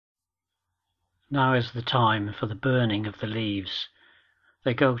Now is the time for the burning of the leaves.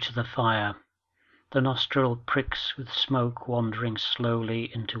 They go to the fire. The nostril pricks with smoke wandering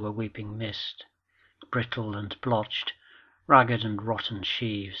slowly into a weeping mist. Brittle and blotched, ragged and rotten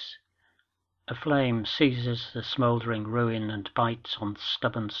sheaves. A flame seizes the smouldering ruin and bites on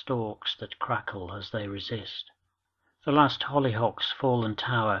stubborn stalks that crackle as they resist. The last hollyhock's fallen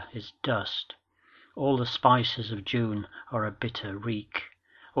tower is dust. All the spices of June are a bitter reek.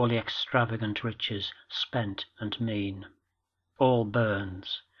 All the extravagant riches spent and mean. All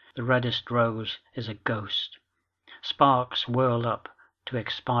burns. The reddest rose is a ghost. Sparks whirl up to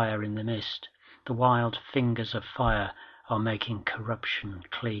expire in the mist. The wild fingers of fire are making corruption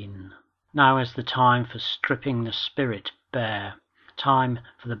clean. Now is the time for stripping the spirit bare, time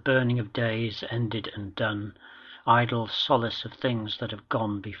for the burning of days ended and done, idle solace of things that have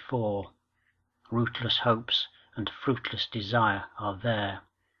gone before. Rootless hopes and fruitless desire are there.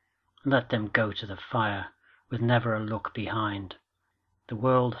 Let them go to the fire, with never a look behind. The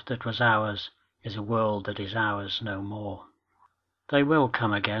world that was ours is a world that is ours no more. They will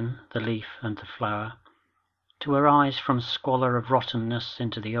come again, the leaf and the flower, to arise from squalor of rottenness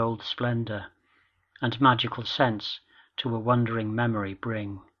into the old splendor, and magical sense to a wondering memory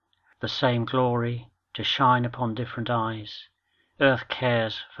bring. The same glory to shine upon different eyes. Earth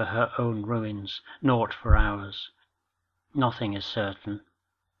cares for her own ruins, naught for ours. Nothing is certain,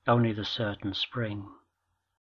 only the certain spring.